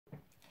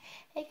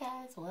Hey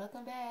guys,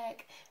 welcome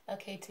back.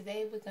 Okay,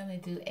 today we're going to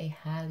do a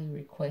highly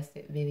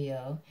requested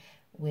video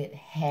with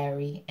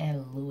Harry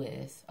and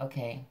Louis.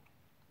 Okay,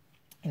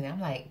 and I'm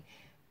like,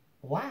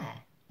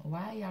 why?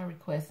 Why y'all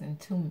requesting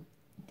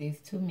these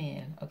two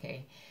men?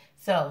 Okay,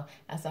 so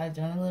I started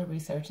doing a little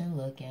research and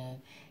looking,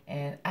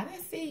 and I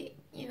didn't see,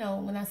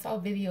 when I saw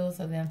videos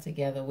of them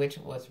together, which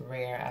was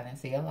rare, I didn't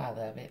see a lot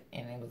of it,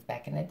 and it was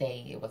back in the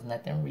day. It was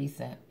nothing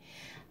recent.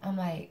 I'm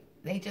like,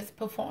 they just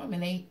perform,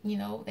 and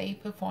they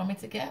performing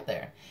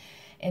together.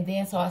 And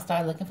then so I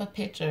started looking for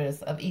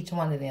pictures of each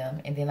one of them,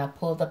 and then I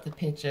pulled up the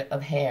picture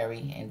of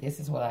Harry, and this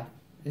is what I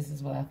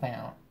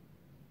found.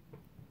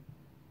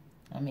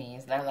 I mean,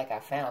 it's not like I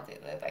found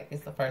it. Like,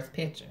 it's the first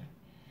picture.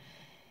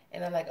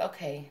 And I'm like,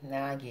 okay,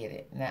 now I get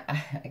it. Now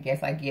I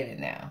guess I get it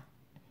now.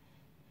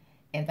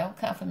 And don't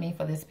come for me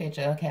for this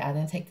picture. Okay, I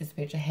didn't take this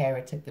picture.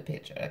 Harry took the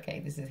picture. Okay,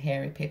 this is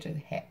Harry's picture.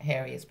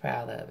 Harry is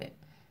proud of it.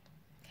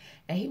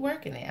 And he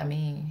working it. I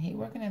mean, he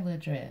working that little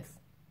dress.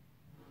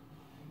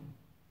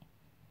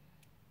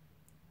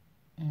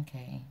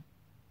 Okay.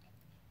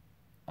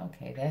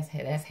 Okay,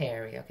 that's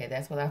Harry. Okay,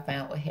 that's what I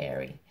found with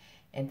Harry.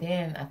 And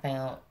then I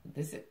found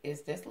this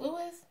is this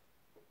Louis?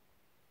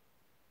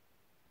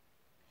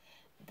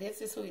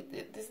 This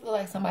looks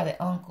like somebody's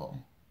uncle.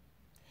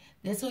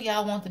 This who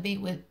y'all want to be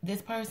with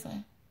this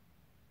person?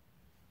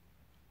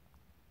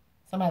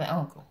 Somebody's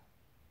uncle.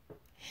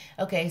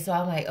 Okay, so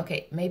I'm like,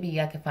 okay, maybe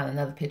I can find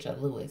another picture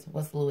of Louis.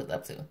 What's Louis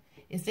up to?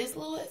 Is this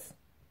Louis?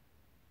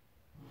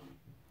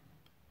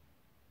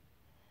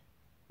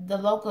 The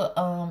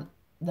local,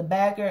 the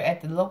bagger at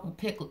the local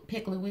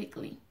Piggly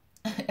Wiggly,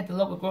 at the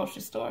local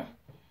grocery store.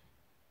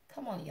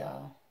 Come on,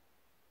 y'all.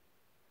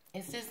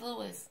 Is this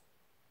Louis?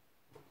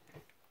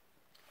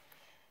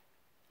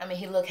 I mean,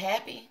 he look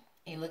happy.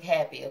 He look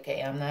happy.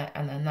 Okay, I'm not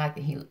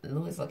knocking.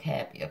 Louis look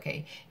happy.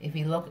 Okay, if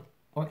he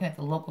working at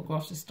the local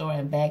grocery store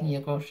and bagging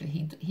your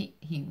groceries,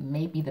 he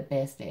may be the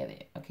best at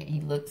it. Okay, he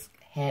looks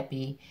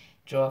happy,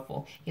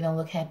 joyful. He don't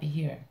look happy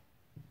here.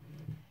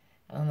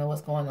 I don't know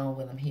what's going on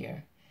with him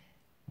here.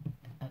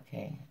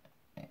 Okay,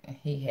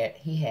 he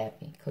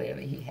happy.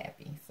 Clearly, he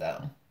happy.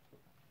 So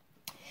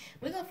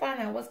we're gonna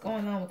find out what's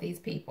going on with these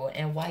people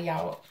and why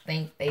y'all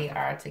think they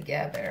are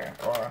together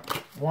or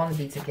want to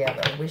be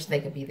together, or wish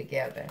they could be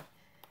together.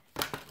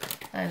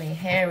 Honey,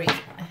 Harry,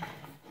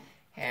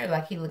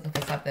 like he looking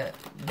for something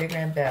bigger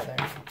and better.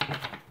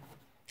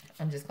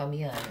 I'm just gonna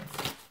be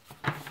honest.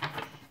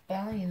 But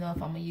I don't even know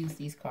if I'm gonna use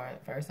these cards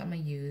first. I'm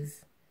gonna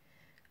use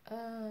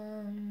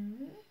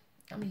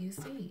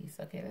these.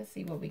 Okay, let's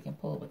see what we can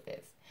pull with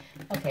this.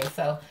 Okay,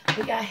 so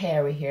we got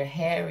Harry here.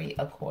 Harry,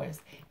 of course,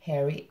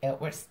 Harry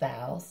Edward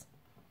Styles.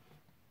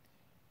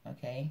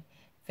 Okay,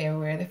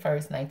 February the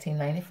 1st,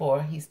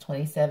 1994. He's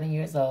 27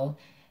 years old.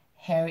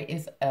 Harry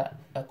is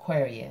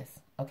Aquarius.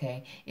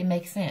 Okay, it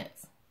makes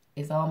sense.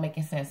 It's all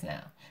making sense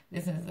now.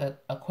 This is a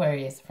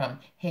Aquarius from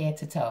head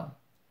to toe.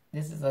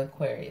 This is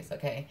Aquarius.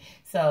 Okay,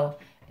 so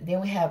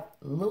then we have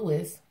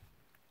Louis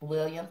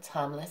William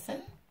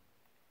Tomlinson.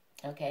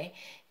 Okay,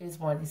 he was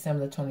born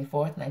December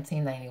 24th,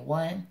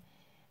 1991.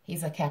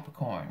 He's a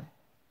Capricorn.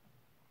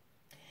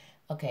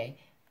 Okay,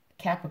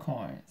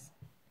 Capricorns.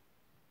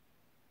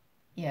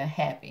 Yeah,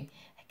 happy.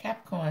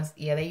 Capricorns,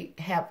 yeah, they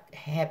have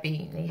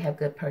happy, they have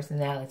good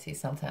personality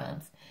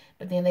sometimes.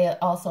 But then they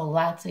also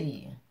lie to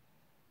you.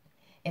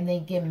 And they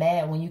get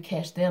mad when you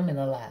catch them in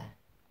a lie.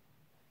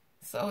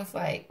 So it's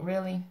like,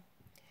 really?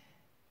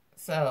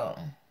 So,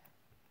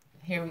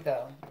 here we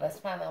go. Let's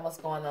find out what's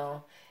going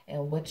on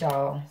and what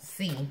y'all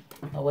see,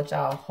 or what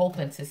y'all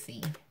hoping to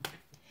see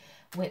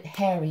with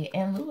Harry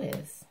and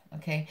Louis.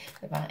 Okay,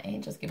 Divine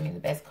Angels give me the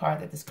best card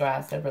that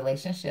describes the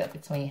relationship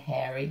between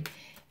Harry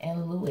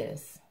and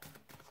Louis.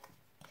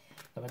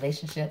 The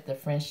relationship, the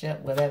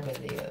friendship, whatever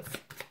it is.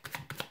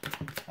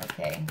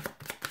 Okay,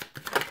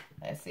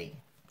 let's see.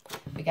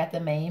 We got the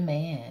main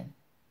man.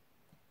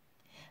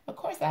 Of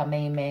course, our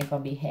main man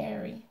gonna be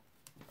Harry,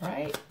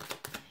 right?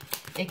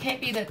 It can't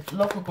be the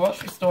local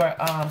grocery store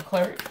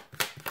clerk.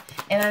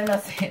 And I'm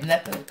not saying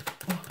nothing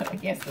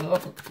against the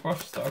local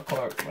grocery store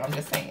clerk. But I'm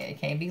just saying it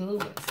can't be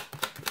Louis.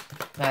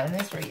 Not in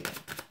this reading.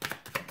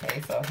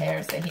 Okay, so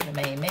Harry said he's the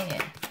main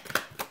man.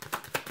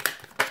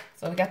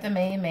 So we got the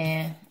main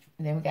man.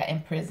 And then we got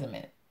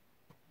imprisonment.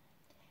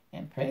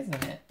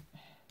 Imprisonment.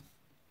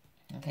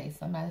 Okay,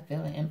 somebody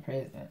feeling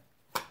imprisoned.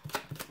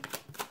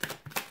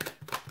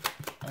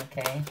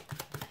 Okay.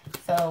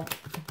 So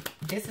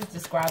this is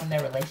describing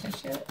their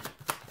relationship.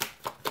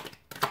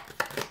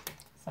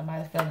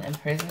 Somebody feeling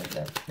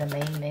imprisoned, the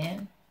main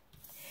man.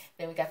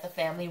 Then we got the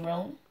family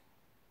room.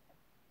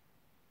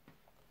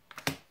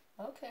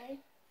 Okay.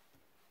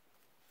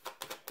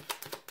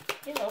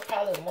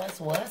 Probably once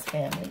was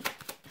family.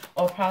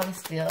 Or probably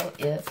still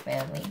is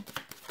family.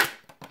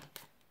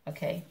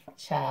 Okay.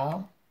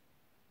 Child.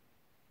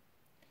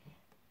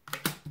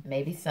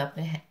 Maybe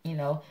something,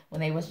 when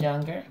they was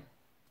younger.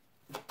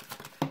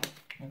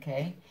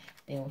 Okay.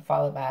 Then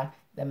followed by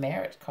the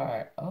marriage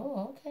card.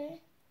 Oh,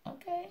 okay.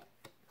 Okay.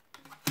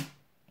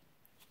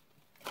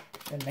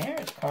 The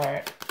marriage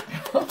card.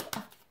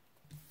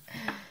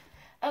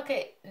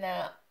 Okay,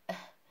 now,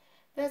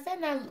 does that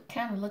not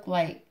kind of look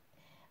like,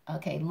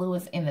 okay,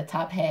 Louis in the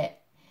top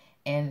hat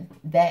and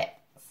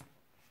that,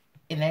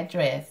 in that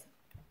dress,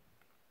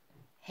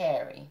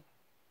 Harry?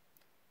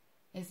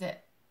 Is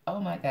it,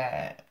 oh my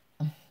God.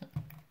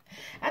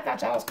 I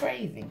thought y'all was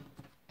crazy.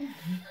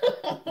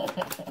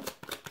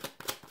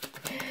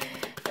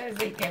 Let's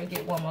see, can we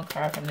get one more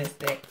card from this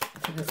deck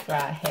to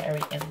describe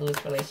Harry and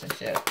Louis'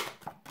 relationship?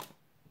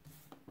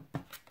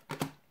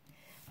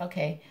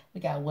 Okay,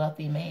 we got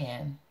wealthy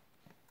man.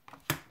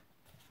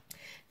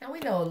 Now we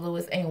know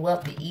Louis ain't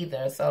wealthy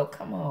either, so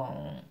come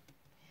on.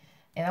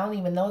 And I don't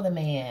even know the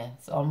man,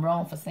 so I'm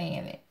wrong for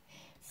saying it.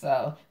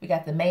 So we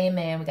got the main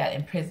man, we got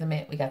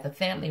imprisonment, we got the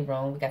family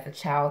room, we got the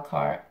child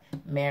card,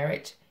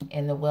 marriage,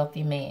 and the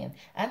wealthy man.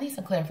 I need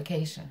some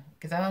clarification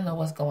because I don't know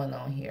what's going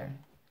on here.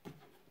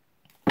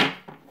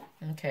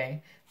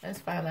 Okay, let's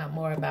find out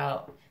more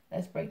about,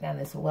 let's break down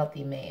this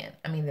wealthy man.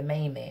 I mean the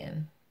main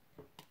man.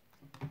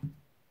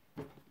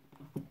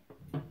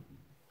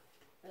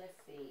 Let's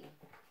see.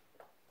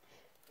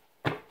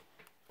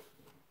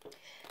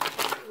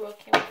 Well,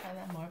 can we find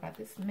out more about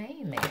this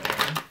main man?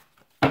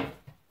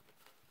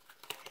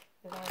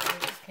 Because I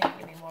just can't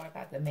get any more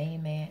about the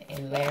main man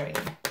and Larry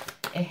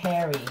and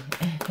Harry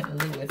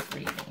and Louis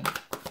reading.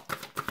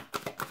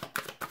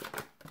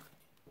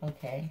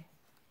 Okay.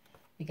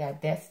 We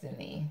got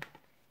Destiny.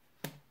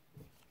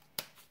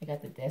 We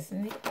got the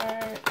Destiny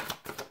card.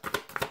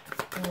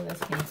 Oh,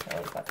 let's can you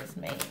tell us about this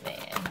main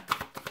man.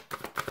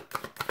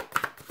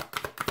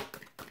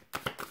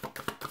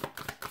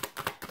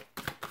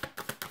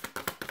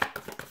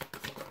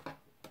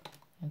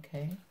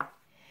 Okay.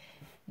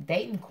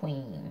 Dating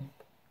Queen.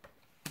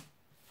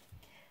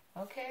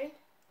 Okay.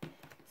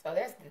 So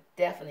that's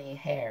definitely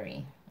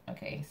Harry.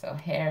 Okay, so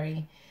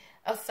Harry.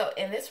 Oh, so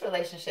in this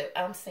relationship,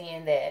 I'm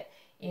seeing that,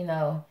 you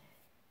know,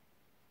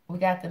 we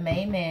got the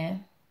main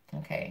man.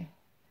 Okay.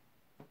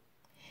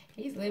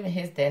 He's living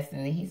his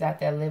destiny. He's out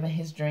there living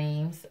his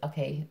dreams.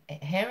 Okay,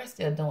 Harry's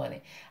still doing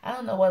it. I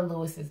don't know what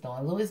Louis is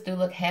doing. Louis do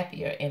look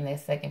happier in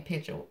that second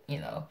picture, you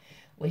know,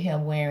 with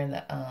him wearing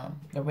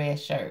the red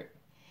shirt.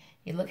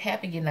 He looked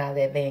happy getting out of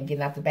that van,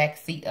 getting out the back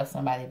seat of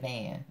somebody's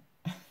van.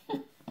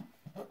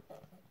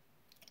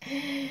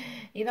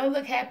 You don't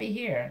look happy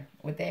here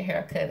with that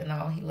haircut and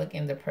all. He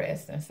looking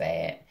depressed and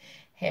sad.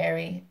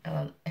 Harry,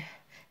 I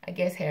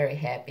guess Harry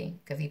happy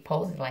because he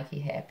posing like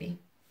he happy.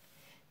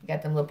 He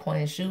got them little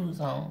pointed shoes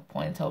on,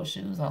 pointed toe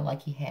shoes on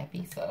like he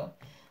happy. So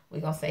we're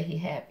going to say he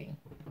happy.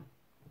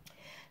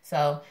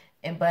 So,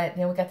 but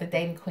then we got the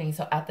dating queen.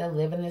 So out there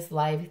living this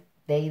life,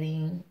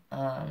 dating,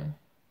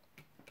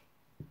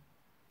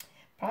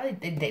 probably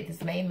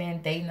this main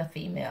man dating a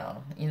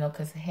female, you know,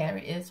 because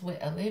Harry is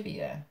with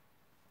Olivia.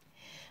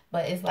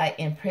 But it's like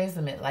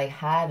imprisonment, like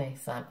hiding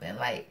something,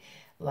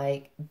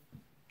 like,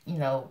 you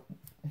know,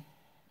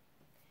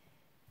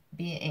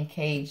 being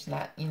encaged,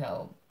 not, you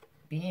know,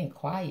 being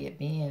quiet,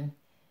 being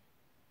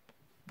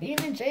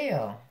in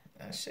jail.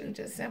 Shoot,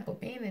 just simple.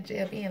 Being in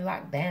jail, being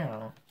locked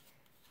down.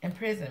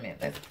 Imprisonment.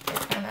 Let's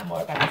find out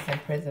more about this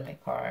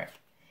imprisonment card.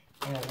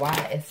 And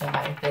why is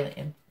somebody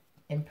feeling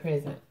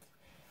imprisoned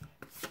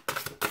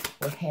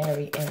with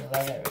Harry and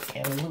Larry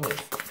and Louis.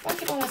 Why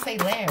keep on want to say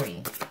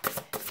Larry?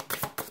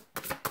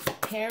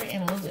 Harry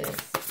and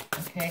Louis.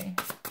 Okay.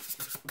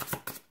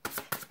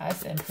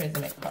 That's the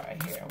imprisonment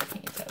card here. What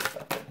can you tell us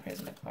about the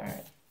imprisonment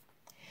card?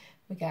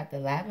 We got the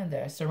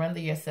lavender. Surrender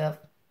yourself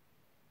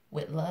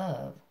with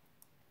love.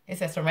 It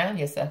says surround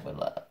yourself with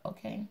love.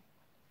 Okay.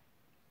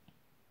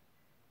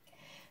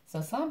 So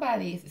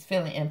somebody is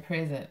feeling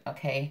imprisoned,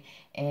 okay,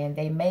 and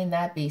they may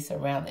not be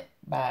surrounded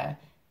by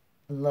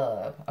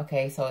love,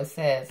 okay. So it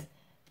says,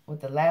 with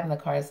the lavender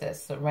card, it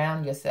says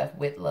surround yourself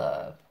with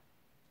love.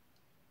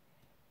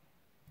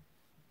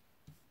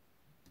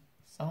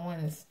 Someone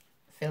is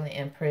feeling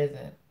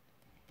imprisoned,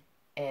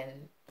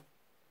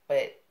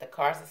 but the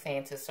cards are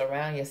saying to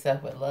surround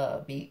yourself with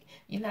love.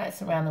 You're not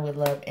surrounded with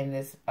love in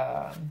this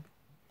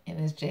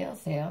jail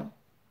cell.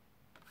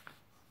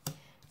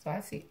 So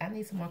I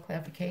need some more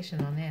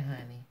clarification on that,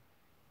 honey.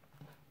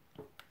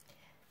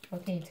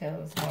 What can you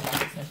tell us more about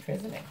this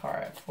imprisonment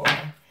card for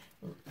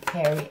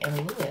Harry and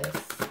Louis?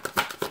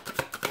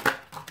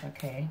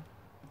 Okay.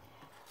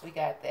 We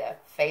got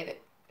that fated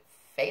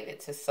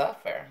to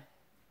suffer.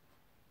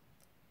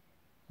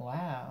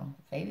 Wow.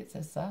 Fated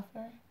to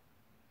suffer?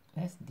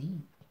 That's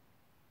deep.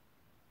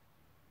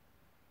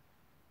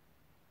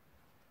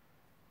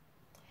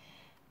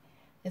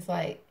 It's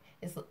like,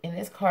 in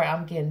this card,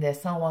 I'm getting that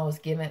someone was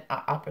given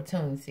an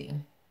opportunity.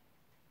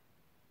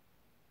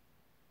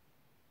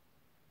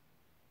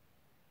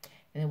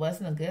 And it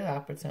wasn't a good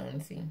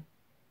opportunity.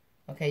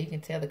 Okay, you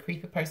can tell the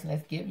creepy person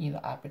that's giving you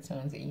the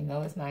opportunity. You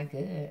know it's not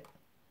good.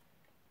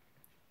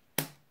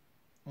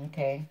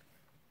 Okay.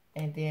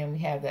 And then we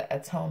have the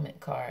atonement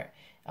card.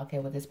 Okay,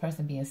 with this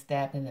person being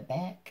stabbed in the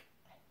back.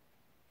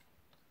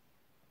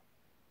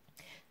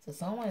 So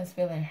someone is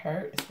feeling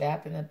hurt,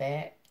 stabbed in the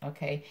back.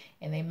 Okay,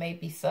 and they may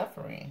be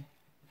suffering.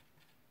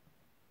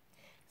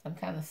 some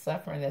kind of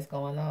suffering that's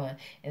going on,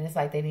 and it's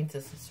like they need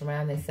to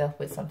surround themselves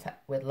with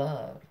with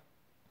love.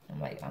 I'm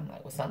like,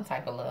 with some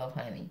type of love,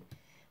 honey,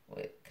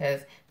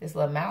 because this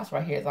little mouse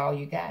right here is all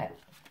you got.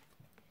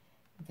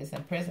 This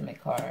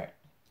imprisonment card.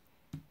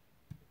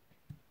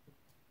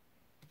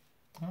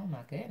 Oh my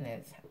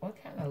goodness,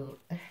 what kind of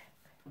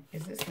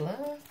is this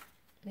love?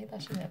 Maybe I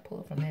shouldn't have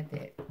pulled from that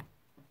deck.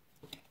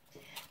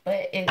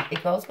 But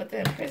it goes with the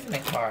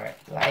imprisonment card.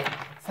 Like,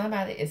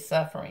 somebody is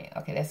suffering.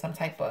 Okay, there's some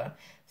type of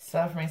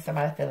suffering.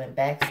 Somebody feeling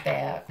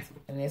backstabbed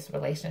in this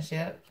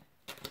relationship.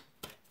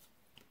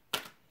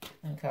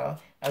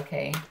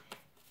 Okay.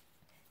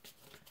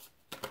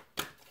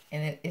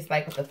 And it's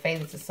like with the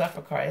fated to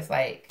suffer card, it's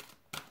like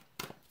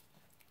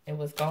it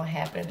was going to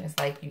happen. It's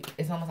like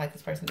it's almost like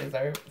this person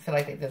feel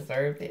like they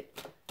deserved it.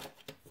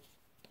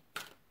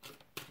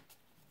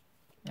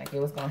 Like it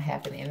was going to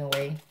happen in a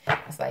way.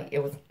 It's like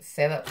it was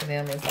set up for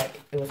them. It's like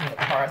it was in the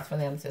cards for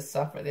them to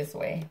suffer this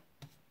way.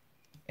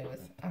 It was,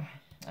 I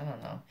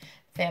don't know.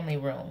 Family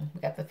room.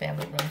 We got the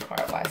family room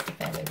card. Why is the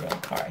family room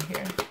card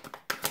here?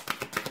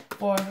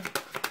 For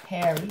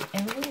Harry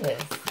and Louis.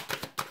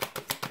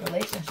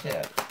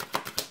 Relationship.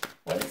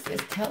 What is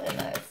this telling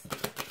us?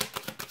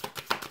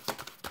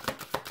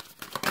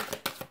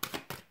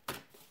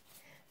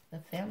 The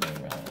family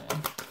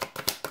room.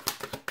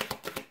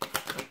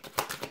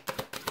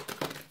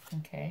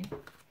 Okay.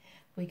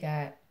 We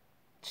got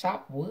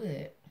chopped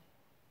wood.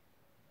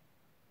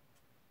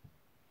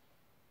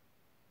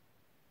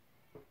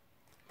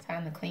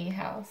 Time to clean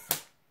house.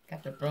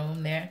 Got the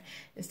broom there.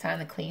 It's time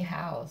to clean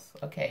house.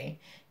 Okay.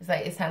 It's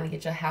like it's time to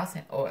get your house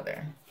in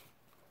order.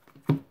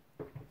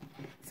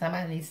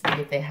 Somebody needs to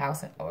get their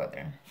house in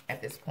order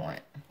at this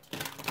point.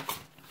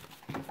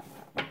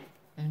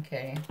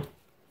 Okay.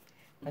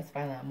 Let's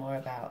find out more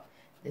about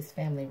this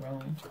family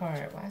room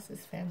card. Why is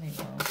this family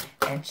room?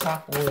 And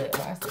chopped wood.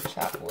 Why is the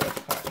chopped wood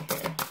card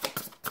here?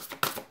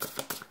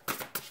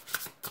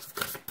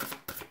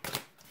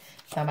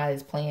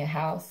 Somebody's playing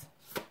house.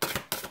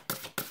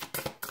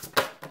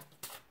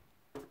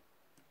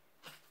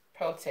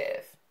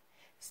 Protest.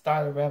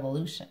 Start a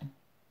revolution.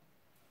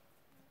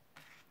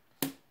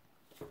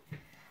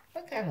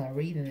 What kind of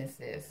reading is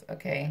this?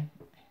 Okay.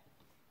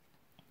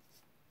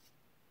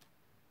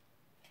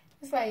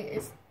 It's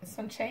like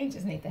some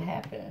changes need to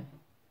happen.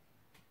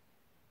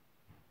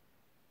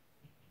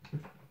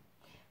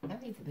 I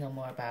need to know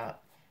more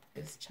about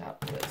this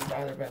chopped wood.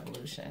 Start a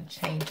revolution.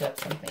 Change up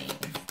some things.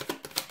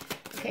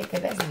 Okay,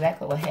 because that's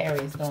exactly what Harry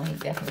is doing. He's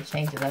definitely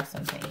changing up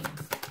some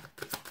things.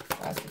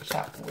 Why's the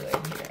chopped wood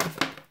here?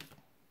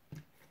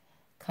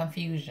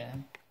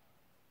 Confusion.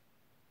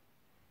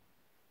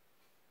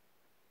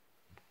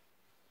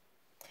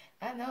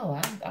 I know,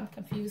 I'm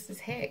confused as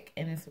heck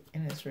in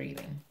this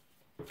reading.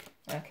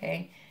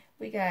 Okay,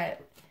 we got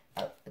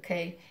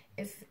okay.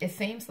 It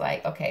seems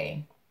like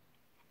okay.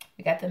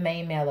 We got the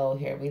main male over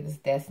here. We this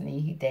Destiny.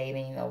 He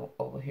dating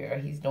over here.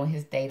 He's doing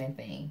his dating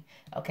thing.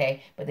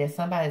 Okay, but then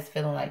somebody's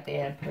feeling like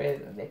they're in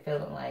prison. They're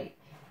feeling like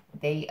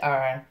they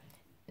are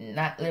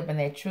not living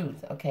their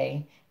truth.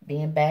 Okay,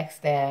 being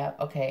backstabbed.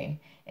 Okay,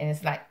 and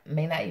it's like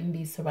may not even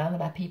be surrounded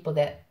by people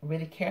that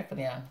really care for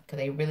them, because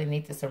they really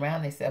need to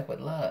surround themselves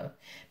with love,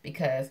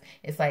 because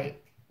it's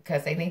like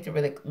they need to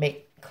really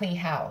clean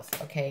house.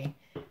 Okay,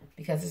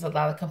 because there's a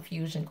lot of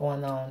confusion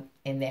going on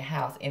in their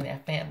house, in their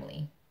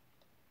family.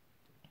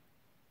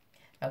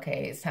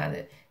 Okay, it's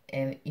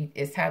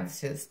time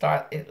to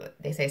start.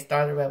 They say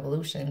start a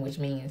revolution, which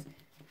means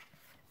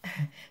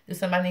do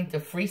somebody need to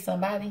free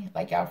somebody?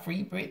 Like y'all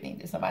free Britney?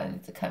 Do somebody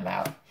need to come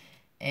out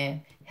and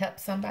help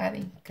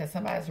somebody? Because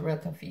somebody's real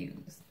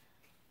confused.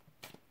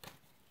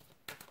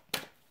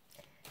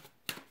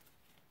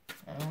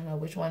 I don't know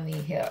which one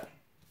need help.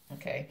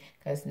 Okay,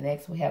 because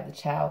next we have the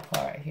child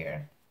card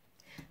here.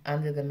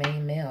 Under the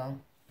main male.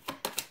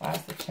 Why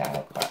is the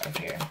child card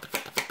here?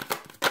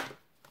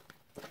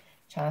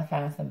 Trying to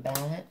find some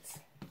balance.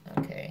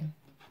 Okay.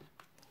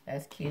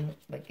 That's cute,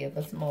 but give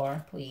us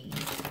more, please.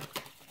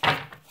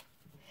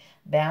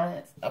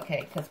 Balance.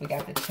 Okay, because we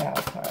got the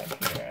child card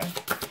here.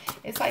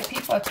 It's like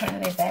people are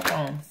turning their back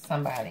on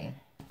somebody.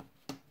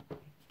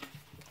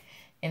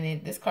 And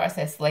then this card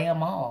says slay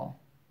them all.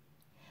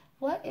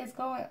 What is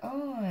going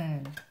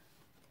on?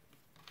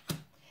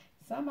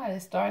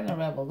 Somebody's starting a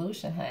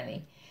revolution,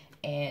 honey.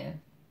 And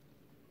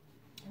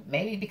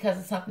maybe because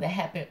of something that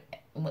happened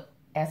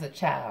as a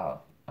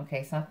child.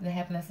 Okay, something that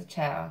happened as a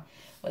child,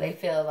 where they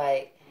feel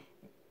like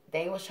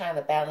they was trying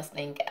to balance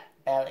things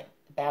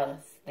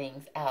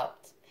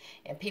out,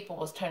 and people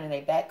was turning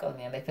their back on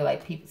them. They feel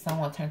like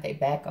someone turned their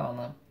back on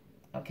them.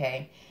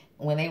 Okay,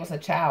 when they was a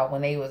child,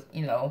 when they was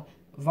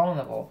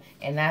vulnerable,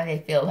 and now they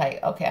feel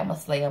like, okay, I'm gonna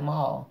slay them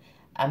all.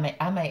 I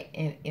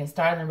may in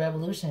starting a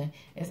revolution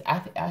is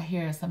I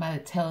hear somebody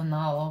telling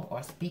all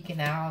or speaking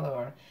out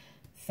or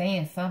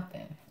saying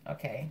something.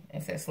 Okay,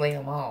 it says slay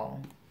them all.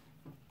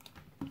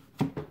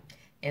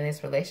 In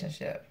this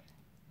relationship.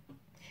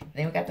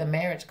 Then we got the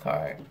marriage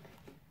card.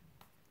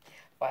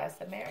 Why is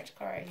the marriage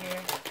card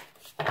here?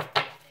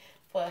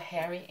 For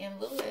Harry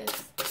and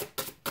Louis.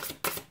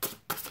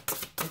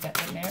 got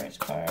the marriage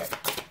card.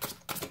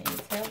 Can you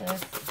tell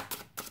us?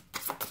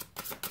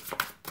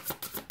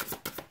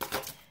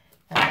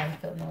 I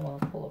feel no one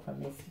pull from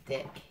this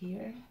deck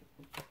here.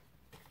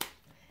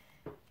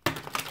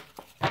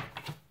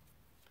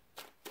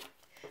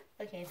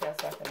 What can you tell us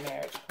about the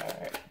marriage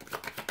card?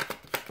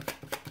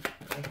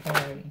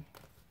 Authority.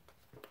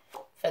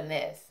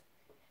 Finesse.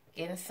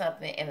 Getting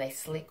something in a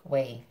slick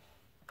way.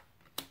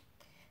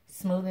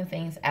 Smoothing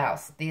things out.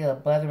 Still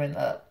buttering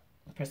up.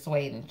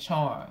 Persuading.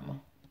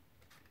 Charm.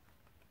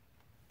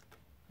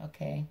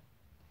 Okay.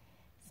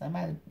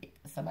 Somebody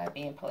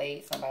being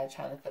played. Somebody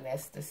trying to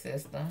finesse the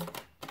system.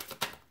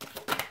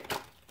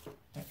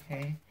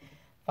 Okay.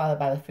 Followed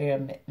by the fear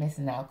of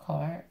missing out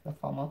card. The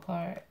FOMO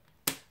card.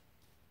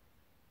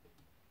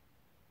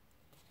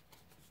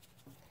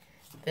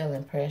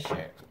 Feeling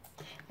pressure.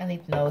 I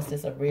need to know, is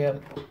this a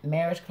real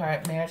marriage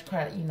card? Marriage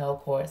card, you know,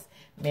 of course.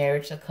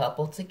 Marriage, a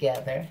couple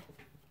together.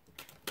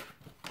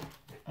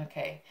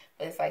 Okay.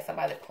 But it's like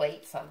somebody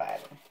played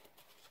somebody.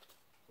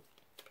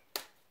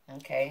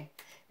 Okay.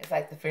 It's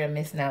like the fear of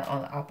missing out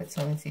on the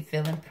opportunity.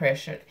 Feeling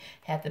pressured.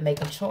 Have to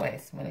make a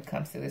choice when it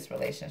comes to this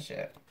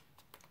relationship.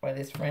 Or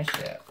this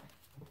friendship.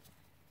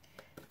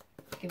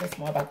 Give us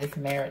more about this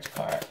marriage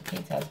card. Can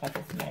you tell us about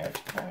this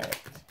marriage card?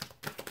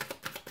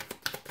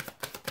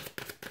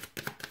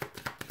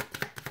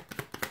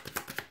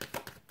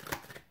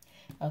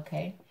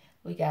 Okay,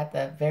 we got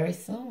the very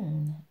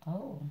soon.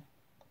 Oh,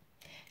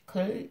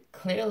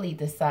 clearly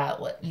decide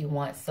what you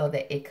want so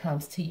that it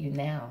comes to you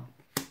now.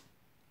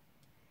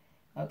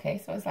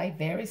 Okay, so it's like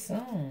very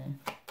soon.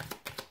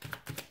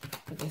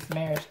 With this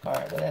marriage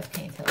card, what else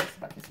can you tell us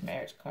about this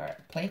marriage card?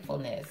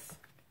 Playfulness.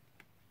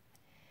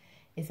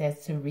 It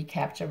says to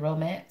recapture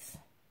romance.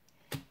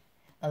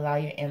 Allow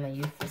your inner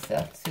youthful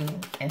self to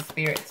and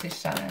spirit to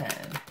shine.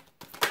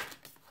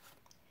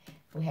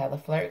 We have the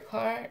flirt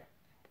card.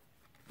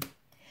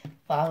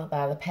 Followed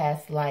by the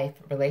past life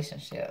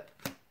relationship.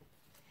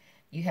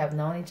 You have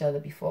known each other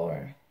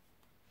before.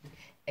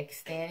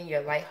 Extending your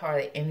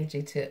lighthearted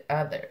energy to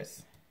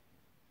others.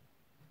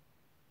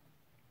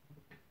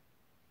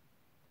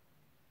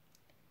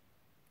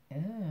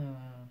 Ooh.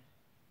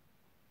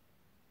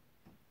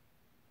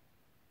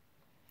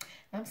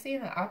 I'm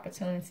seeing an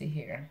opportunity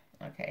here.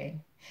 Okay.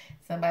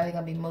 Somebody's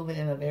going to be moving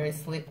in a very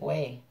slick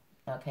way.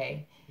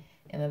 Okay.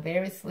 In a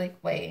very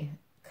slick way.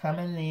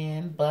 Coming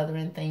in,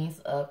 buttering things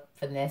up,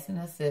 finessing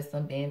the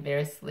system, being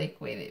very slick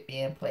with it,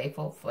 being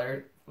playful,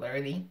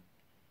 flirty.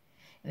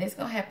 And it's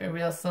going to happen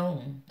real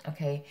soon,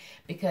 okay?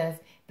 Because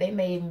they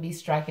may even be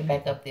striking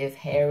back up this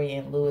Harry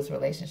and Louis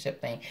relationship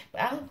thing.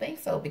 But I don't think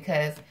so,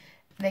 because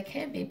they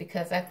can be,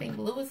 because I think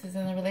Louis is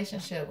in a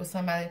relationship with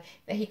somebody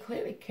that he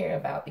clearly cares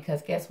about,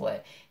 because guess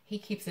what? He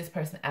keeps this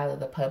person out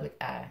of the public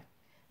eye.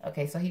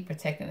 Okay, so he's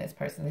protecting this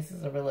person. This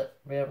is a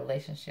real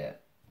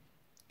relationship.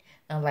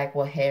 Unlike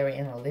what Harry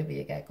and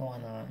Olivia got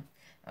going on.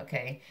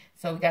 Okay.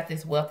 So we got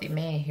this wealthy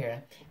man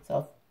here.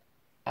 So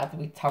after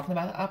we talking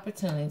about the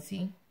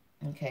opportunity.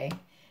 Okay.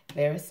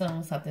 Very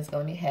soon something's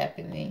going to be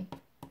happening.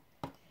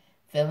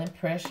 Feeling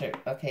pressured.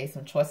 Okay.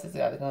 Some choices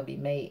are going to be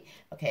made.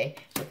 Okay.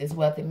 With this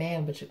wealthy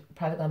man, which is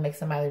probably going to make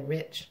somebody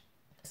rich.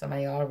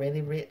 Somebody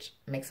already rich.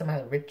 Make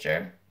somebody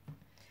richer.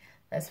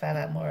 Let's find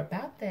out more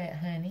about that,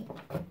 honey.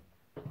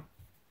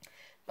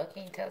 What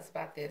can you tell us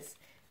about this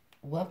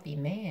wealthy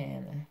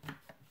man?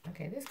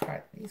 Okay, these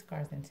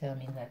cards didn't tell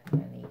me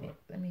nothing I needed.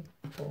 Let me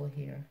pull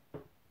here.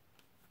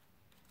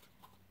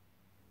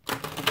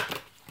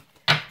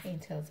 Can you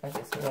tell us about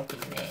this wealthy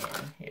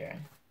man here?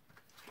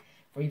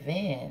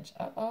 Revenge.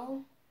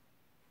 Uh-oh.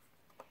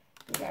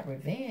 We got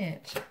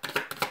revenge.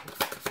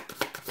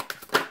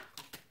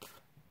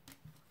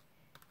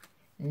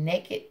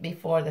 Naked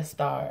before the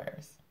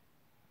stars.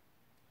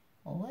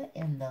 What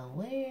in the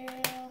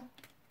world?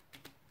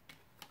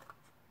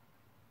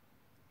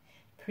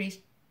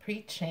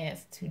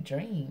 Pre-chance to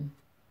dream.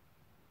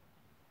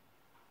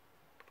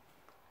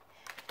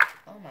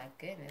 Oh my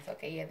goodness.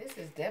 Okay, yeah, this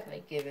is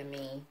definitely giving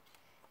me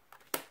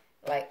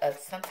like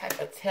some type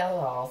of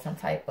tell-all, some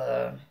type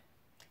of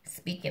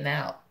speaking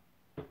out.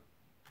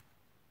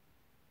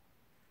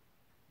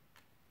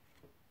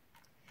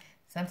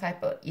 Some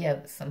type of,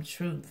 yeah, some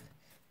truth.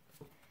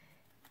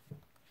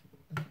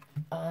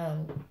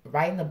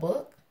 Writing a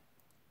book,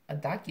 a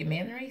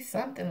documentary,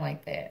 something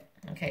like that.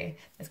 Okay,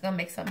 it's gonna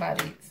make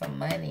somebody some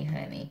money,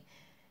 honey.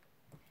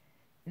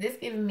 This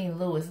giving me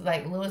Louis.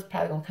 Like Louis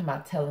probably gonna come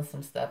out telling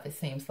some stuff. It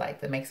seems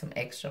like to make some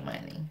extra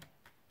money.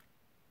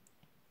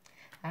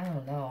 I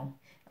don't know.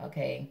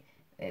 Okay,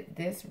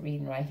 this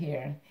reading right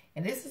here,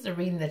 and this is the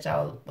reading that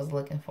y'all was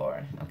looking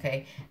for.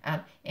 Okay,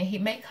 and he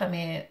may come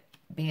in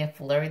being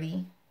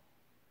flirty,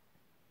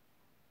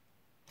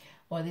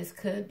 or this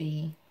could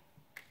be.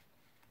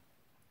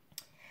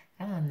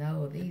 I don't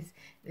know. This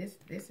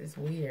is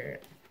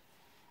weird.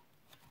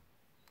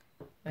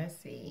 Let's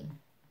see.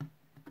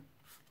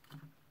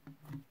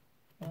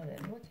 Well,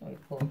 then, what can we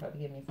pull for to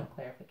give me some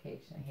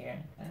clarification here?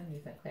 I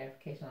need some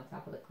clarification on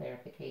top of the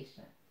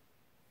clarification.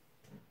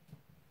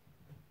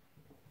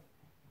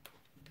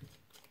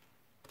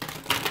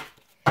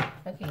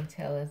 What can you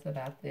tell us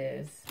about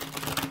this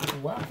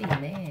wealthy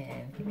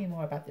man? Give me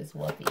more about this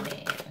wealthy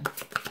man.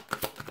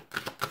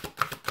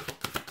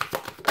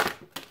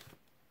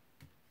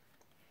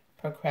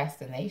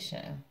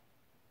 Procrastination.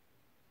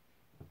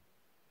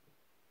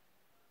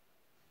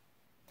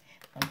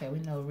 Okay, we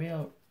know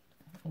real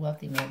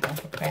wealthy men don't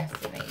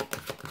procrastinate.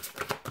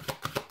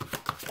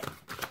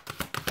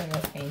 What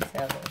else can you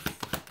tell us?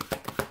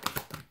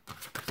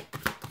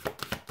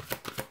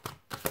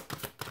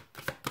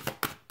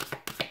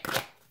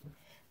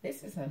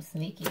 This is some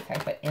sneaky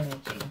type of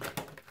energy.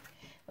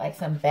 Like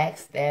some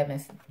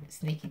backstabbing,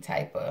 sneaky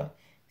type of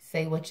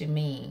say what you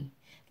mean.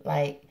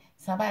 Like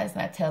somebody's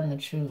not telling the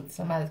truth.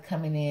 Somebody's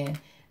coming in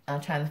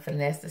trying to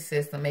finesse the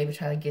system. Maybe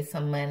trying to get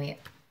some money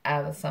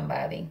out of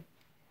somebody.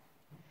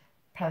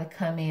 Probably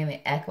come in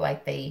and act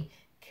like they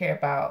care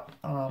about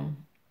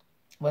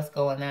what's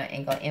going on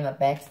and going to end up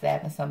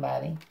backstabbing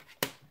somebody.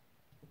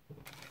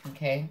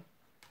 Okay.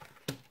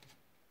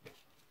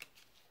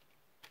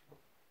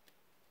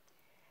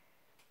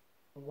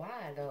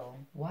 Why though?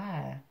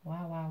 Why?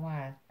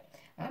 Why?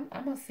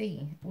 I'm going to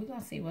see. We're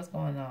going to see what's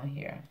going on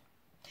here.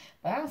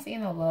 But I don't see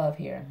no love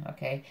here,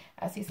 okay?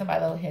 I see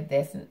somebody over here,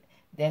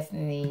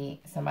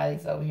 destiny.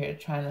 Somebody's over here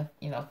trying to,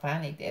 you know,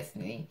 find their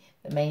destiny.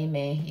 The main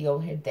man, he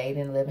over here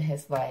dating, living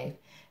his life.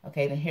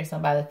 Okay, then here's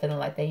somebody feeling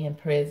like they in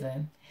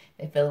prison.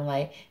 They feeling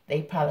like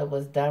they probably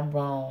was done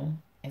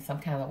wrong in some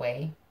kind of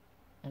way.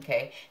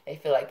 Okay, they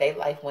feel like their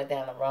life went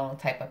down the wrong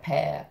type of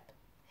path.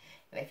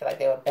 And they feel like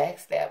they were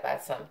backstabbed by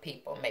some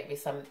people, maybe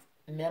some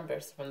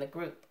members from the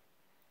group.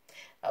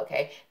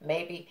 Okay,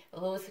 maybe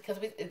Louis, because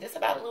this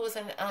about Louis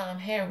and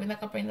Harry. We're not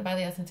gonna bring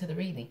nobody else into the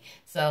reading.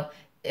 So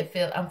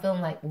I'm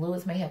feeling like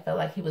Louis may have felt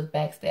like he was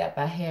backstabbed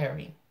by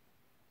Harry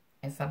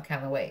in some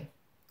kind of way.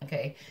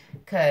 Okay,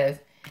 because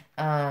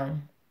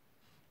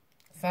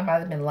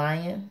somebody's been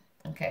lying.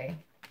 Okay,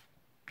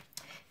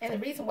 and the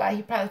reason why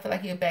he probably felt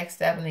like he was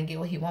backstabbing and get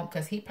what he want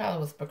because he probably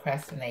was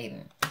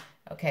procrastinating.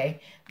 Okay,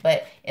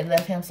 but it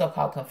left him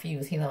so-called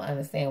confused. He don't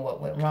understand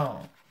what went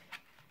wrong.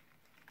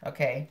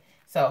 Okay.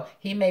 So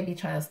he may be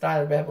trying to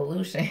start a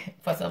revolution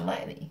for some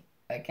money,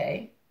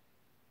 okay?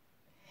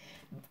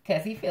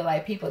 Because he feel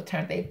like people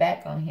turned their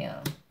back on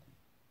him.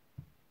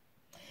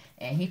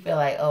 And he feel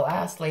like, oh,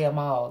 I'll slay them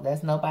all.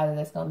 There's nobody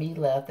that's going to be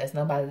left. There's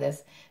nobody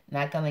that's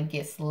not going to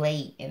get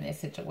slayed in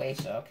this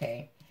situation,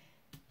 okay?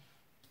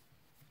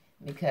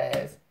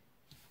 Because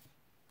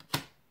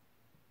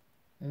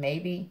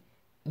maybe,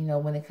 you know,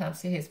 when it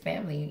comes to his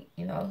family,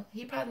 you know,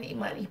 he probably need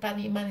money. He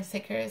probably need money to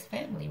take care of his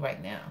family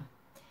right now.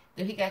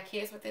 Do he got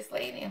kids with this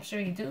lady? I'm sure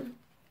he do.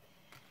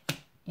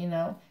 You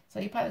know, so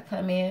he probably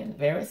come in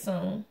very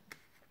soon.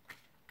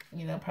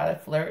 You know,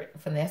 probably flirt,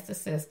 finesse the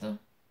system.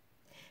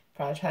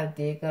 Probably try to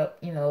dig up,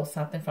 you know,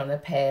 something from the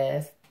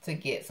past to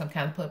get some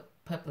kind of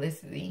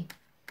publicity,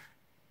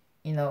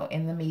 you know,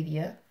 in the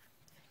media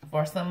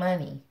for some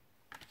money.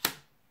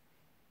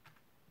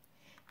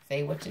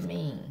 Say what you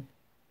mean.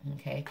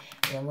 Okay,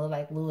 it don't look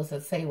like Louis will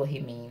say what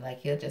he mean.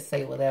 Like he'll just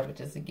say whatever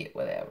just to get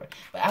whatever.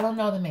 But I don't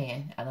know the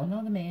man. I don't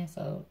know the man.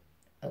 So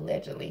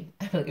allegedly,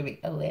 look at me,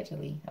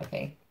 allegedly.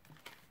 Okay.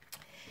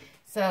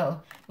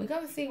 So we're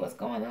gonna see what's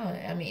going on.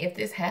 I mean, if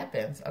this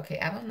happens, okay,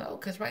 I don't know,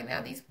 cause right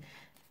now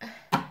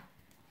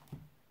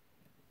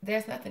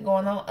there's nothing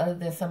going on other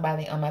than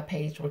somebody on my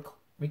page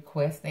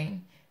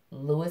requesting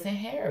Louis and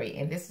Harry,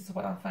 and this is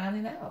what I'm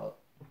finding out.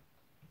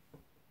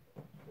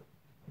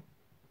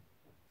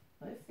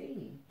 Let's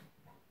see.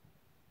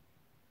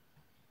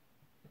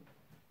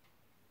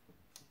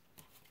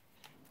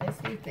 Let's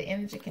see if the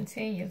energy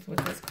continues with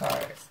this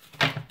cards.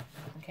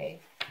 Okay,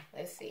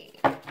 let's see.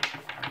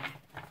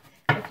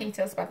 What can you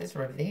tell us about this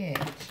revenge?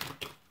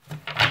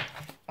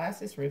 Why is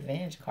this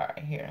revenge card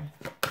here?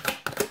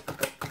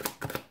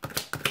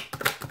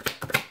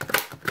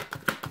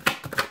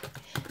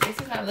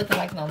 This is not looking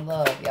like no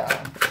love,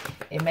 y'all.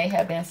 It may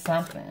have been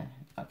something,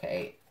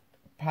 okay?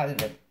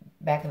 Probably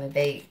back in the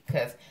day,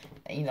 because,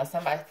 you know,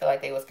 somebody felt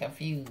like they was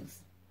confused.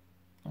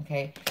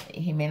 Okay,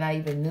 he may not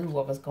even knew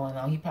what was going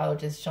on. He probably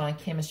just showing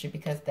chemistry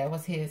because that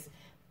was his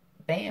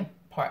band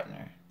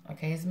partner.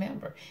 Okay, his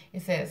member.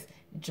 It says,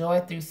 joy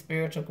through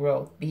spiritual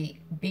growth.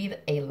 Be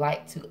a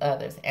light to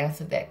others.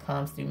 Answer that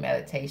comes through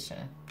meditation.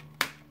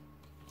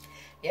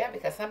 Yeah,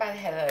 because somebody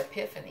had an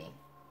epiphany.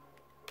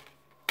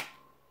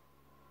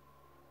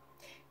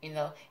 You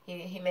know,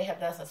 he may have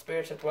done some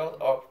spiritual growth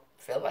or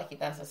feel like he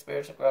done some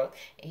spiritual growth.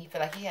 And he feel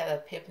like he had an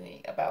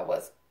epiphany about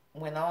what's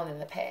went on in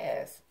the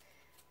past.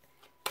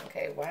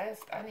 Okay,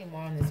 I need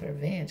more on this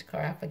revenge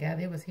card. I forgot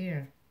it was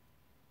here.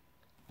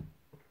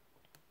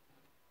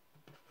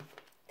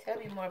 Tell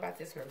me more about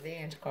this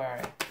revenge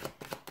card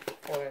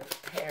for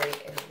Harry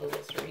and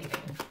Louis reading.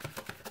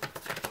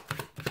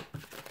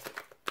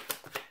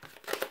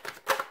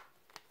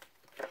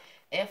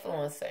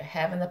 Influencer.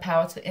 Having the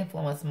power to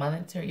influence,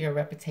 monitor your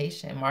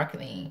reputation,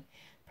 marketing,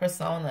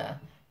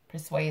 persona,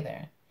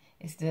 persuader.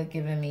 It's still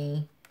giving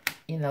me,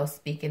 you know,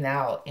 speaking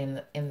out in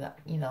the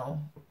you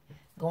know,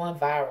 going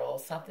viral,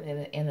 something in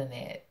the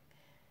internet,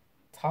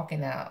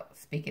 talking out,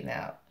 speaking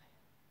out.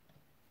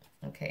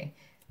 Okay.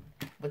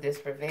 with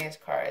this revenge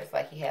card. It's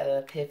like he had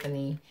an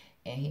epiphany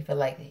and he feel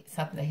like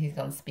something that he's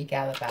going to speak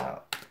out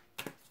about.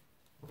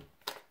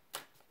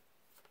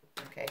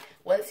 Okay,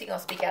 what is he going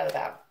to speak out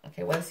about?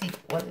 Okay, what does he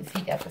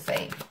got to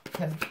say?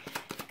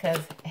 Because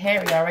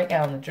Harry already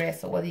got on the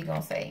dress, so what is he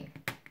going to say?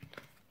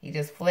 He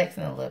just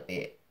flexing a little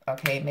bit.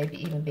 Okay,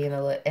 maybe even being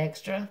a little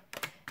extra.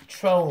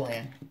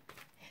 Trolling.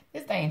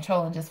 This thing ain't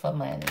trolling just for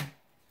money.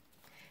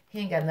 He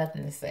ain't got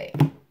nothing to say.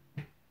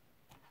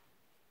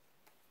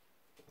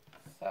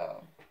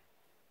 So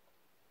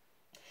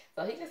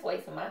he just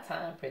wasting my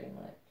time pretty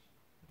much.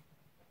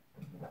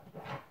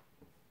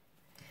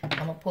 I'm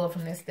going to pull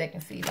from this deck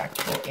and see if I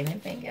can pull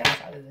anything else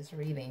out of this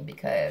reading,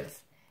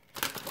 because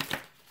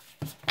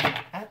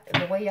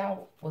the way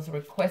y'all was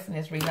requesting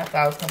this reading, I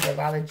thought it was going to be a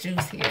lot of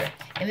juice here.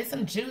 And there's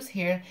some juice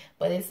here,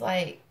 but it's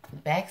like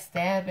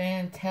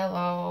backstabbing,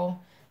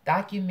 tell-all,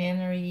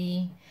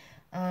 documentary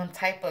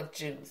type of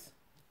juice.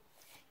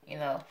 You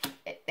know,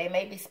 they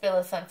may be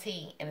spilling some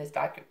tea in this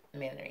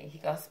documentary. He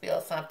gonna spill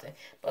something.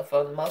 But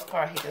for the most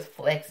part, he just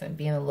flexing,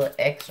 being a little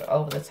extra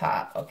over the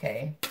top,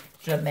 okay?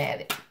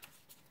 Dramatic.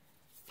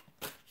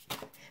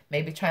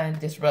 Maybe trying to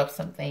disrupt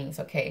some things,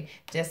 okay?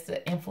 Just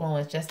to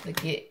influence, just to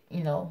get,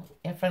 you know,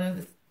 in front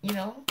of the, you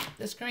know,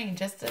 the screen,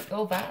 just to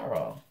go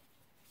viral.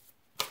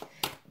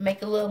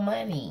 Make a little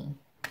money.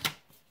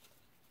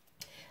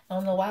 I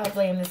don't know why I was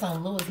laying this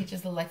on Louis. He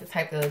just looked like the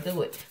type that'll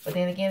do it. But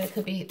then again, it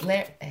could be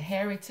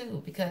Harry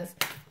too, because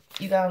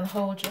you got on the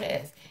whole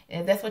dress.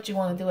 And if that's what you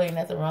want to do, ain't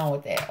nothing wrong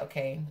with that,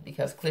 okay?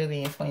 Because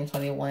clearly in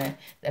 2021,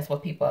 that's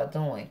what people are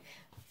doing.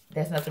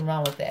 There's nothing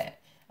wrong with that,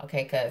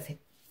 okay? Because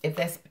if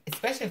that's,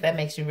 especially if that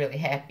makes you really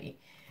happy.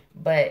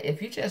 But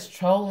if you're just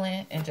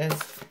trolling and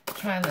just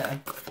trying to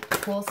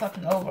pull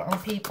something over on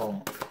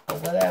people or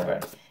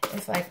whatever,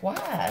 it's like,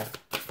 why?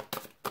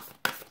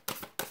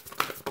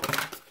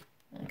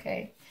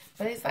 Okay?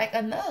 But it's like,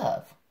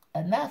 enough.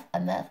 Enough,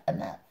 enough,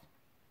 enough.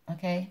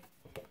 Okay?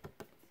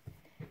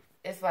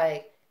 It's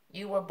like,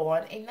 you were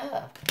born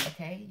enough.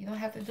 Okay? You don't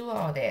have to do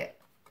all that.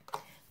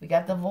 We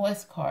got the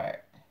voice card.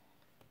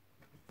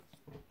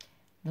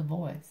 The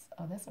voice.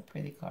 Oh, that's a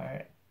pretty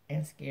card.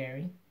 And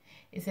scary.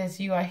 It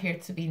says, you are here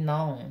to be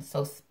known.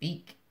 So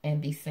speak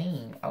and be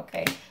seen.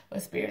 Okay?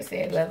 But Spirit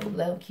said, let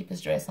him keep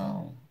his dress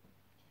on.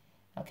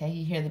 Okay?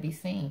 You're here to be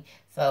seen.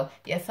 So,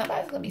 yeah,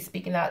 somebody's going to be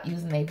speaking out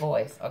using their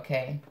voice.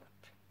 Okay?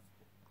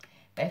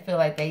 They feel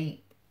like they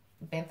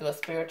been through a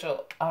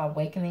spiritual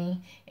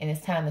awakening, and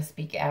it's time to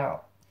speak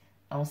out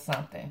on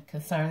something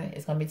concerning.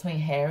 It's going to be between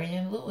Harry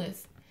and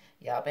Louis.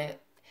 Y'all been,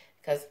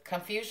 because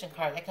confusion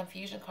card, that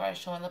confusion card is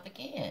showing up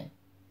again.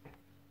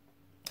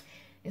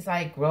 It's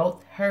like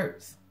growth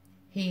hurts,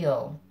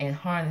 heal, and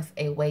harness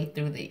a way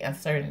through the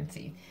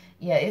uncertainty.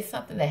 Yeah, it's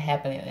something that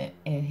happened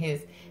in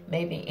his,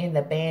 maybe in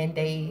the band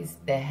days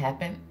that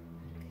happened,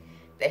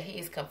 that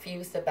he's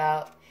confused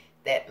about,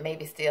 that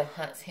maybe still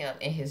hunts him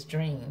in his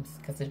dreams,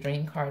 because the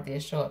dream card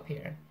did show up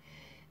here.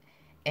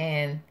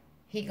 And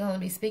he's going to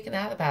be speaking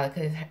out about it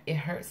because it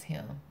hurts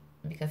him,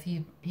 because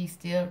he's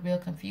still real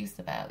confused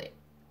about it.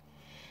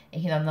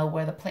 And he don't know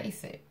where to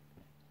place it.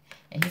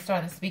 And he's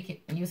starting to speak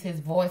it, use his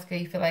voice, because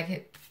he feel like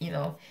it, you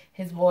know,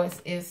 his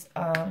voice is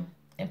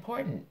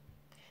important,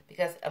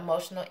 because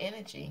emotional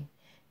energy.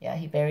 Yeah,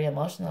 he's very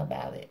emotional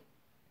about it.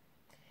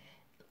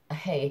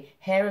 Hey,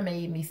 Harry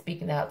may be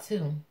speaking out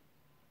too.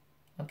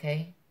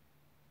 Okay?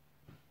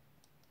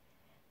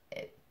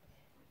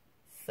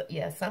 So,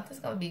 yeah, something's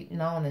going to be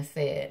known and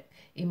said.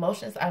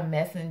 Emotions are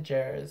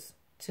messengers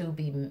to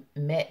be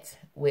met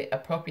with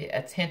appropriate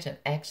attention,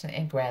 action,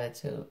 and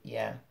gratitude.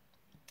 Yeah.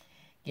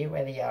 Get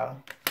ready, y'all.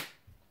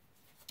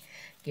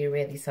 Get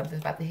ready. Something's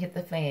about to hit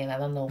the fan. I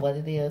don't know what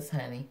it is,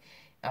 honey.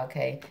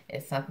 Okay?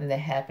 It's something that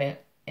happened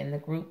in the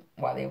group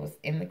while they was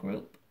in the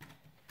group.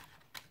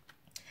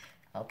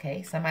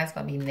 Okay? Somebody's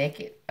going to be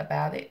naked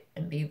about it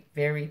and be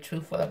very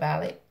truthful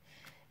about it.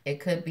 It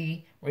could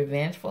be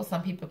revengeful.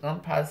 Some people are going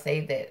to probably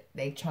say that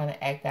they trying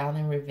to act out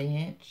in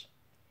revenge.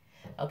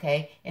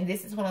 Okay? And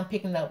this is what I'm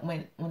picking up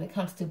when it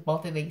comes to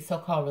both of these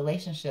so-called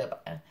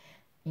relationship.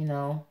 You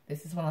know,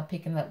 this is what I'm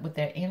picking up with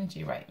their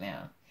energy right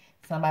now.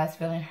 Somebody's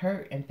feeling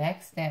hurt and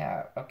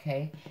backstabbed,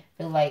 okay?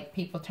 Feel like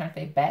people turned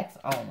their backs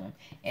on them.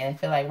 And I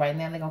feel like right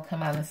now they're going to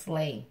come out and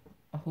slay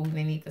who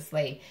they need to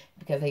slay,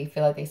 because they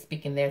feel like they're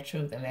speaking their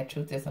truth, and their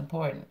truth is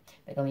important.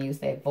 They're going to use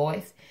their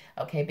voice,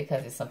 okay,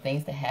 because there's some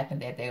things that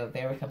happened that they were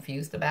very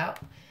confused about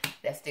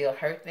that still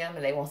hurt them,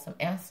 and they want some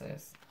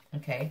answers,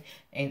 okay?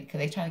 And because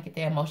they're trying to get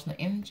their emotional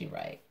energy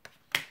right.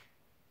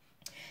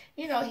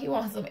 You know, he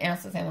wants some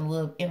answers and a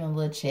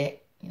little check.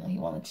 You know, he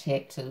wants a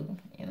check too,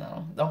 you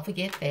know. Don't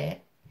forget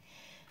that.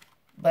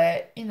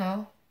 But, you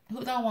know,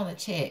 who don't want a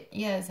check?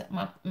 Yes,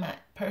 my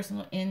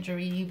personal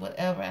injury,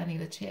 whatever, I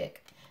need a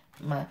check.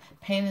 My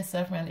pain and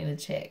suffering, I need a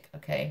check,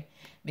 okay?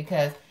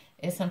 Because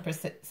it's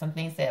some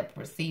things that are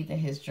perceived in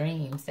his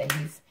dreams that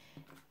he's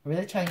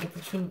really trying to get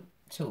the truth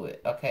to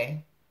it,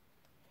 okay?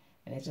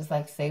 And it's just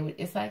like,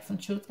 it's like some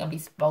truth gonna be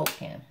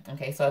spoken,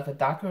 okay? So if a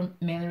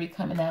documentary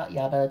coming out,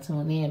 y'all better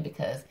tune in,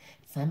 because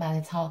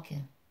somebody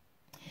talking.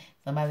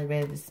 Somebody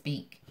ready to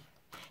speak.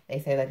 They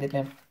say that they've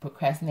been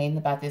procrastinating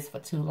about this for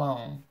too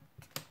long.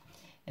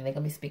 And they're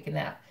going to be speaking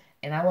out.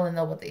 And I want to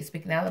know what they're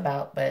speaking out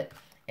about, but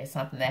it's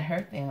something that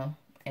hurt them.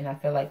 And I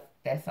feel like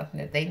that's something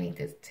that they need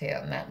to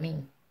tell, not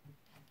me.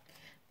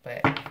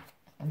 But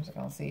I'm just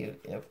going to see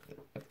if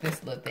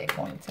this little deck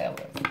going to tell us.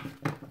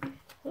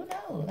 Who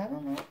knows? I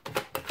don't know.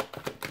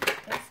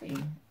 Let's see.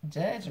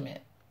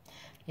 Judgment.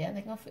 Yeah,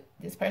 they're gonna.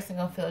 This person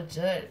gonna feel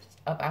judged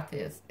about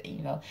this. You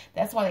know,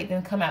 that's why they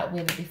didn't come out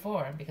with it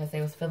before, because they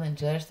was feeling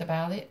judged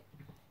about it.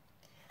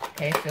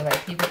 Okay, feel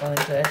like people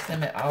gonna judge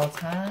them at all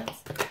times.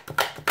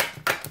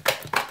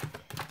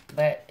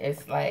 But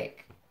it's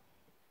like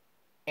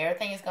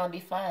everything is gonna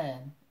be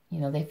fine. You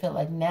know, they feel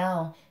like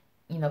now,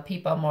 you know,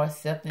 people are more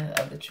accepting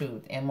of the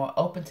truth and more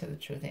open to the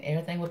truth, and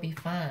everything will be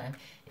fine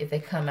if they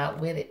come out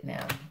with it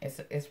now.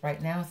 It's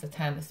right now. It's the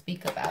time to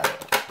speak about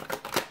it.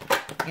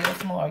 Give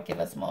us more. Give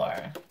us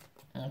more.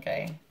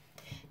 Okay.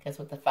 Because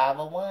with the 5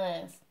 of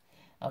Wands,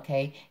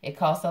 okay, it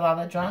caused a lot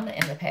of drama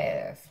in the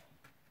past.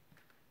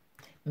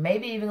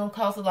 Maybe even going to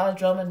cause a lot of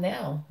drama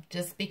now.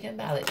 Just speaking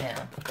about it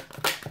now.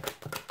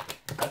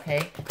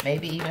 Okay.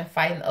 Maybe even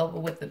fighting over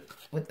with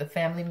the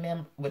family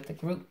member, with the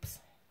groups.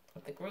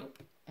 With the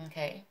group.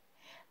 Okay.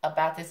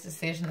 About this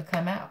decision to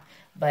come out.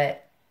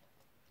 But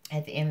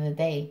at the end of the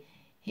day,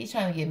 he's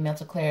trying to get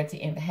mental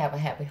clarity and have a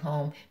happy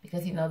home,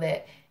 because he know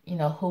that, you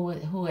know,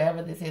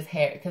 whoever this is,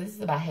 Harry, because this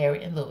is about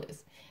Harry and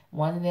Louis.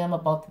 One of them or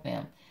both of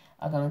them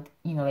are going to,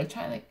 you know, they're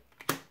trying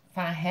to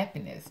find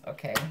happiness,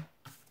 okay?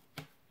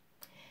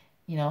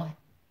 You know,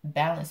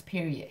 balance,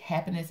 period.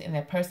 Happiness in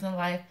their personal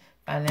life,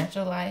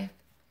 financial life,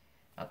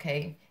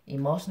 okay?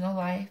 Emotional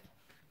life.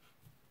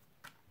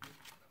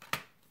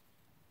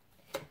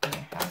 And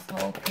their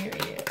household,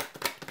 period.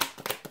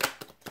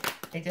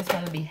 They just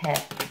want to be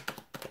happy.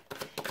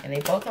 And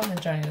they both on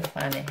the journey to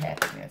find their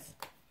happiness.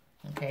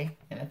 Okay?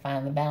 And to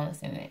find the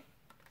balance in it.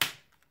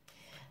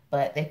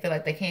 But they feel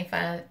like they can't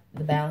find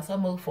the balance or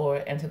move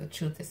forward until the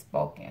truth is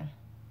spoken.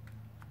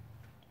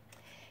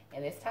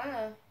 And it's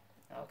time.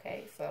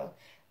 Okay? So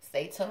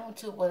stay tuned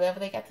to whatever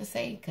they got to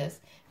say, because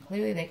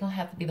clearly they're going to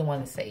have to be the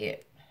one to say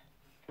it.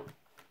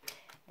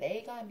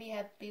 They're going to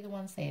have to be the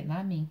one to say it,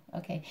 not me.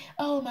 Okay?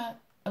 Oh, my.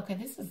 Okay,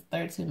 this is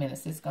 32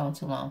 minutes. It's gone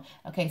too long.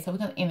 Okay, so we're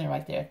going to end it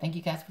right there. Thank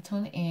you guys for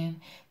tuning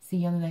in. See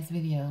you on the next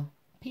video.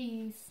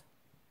 Peace.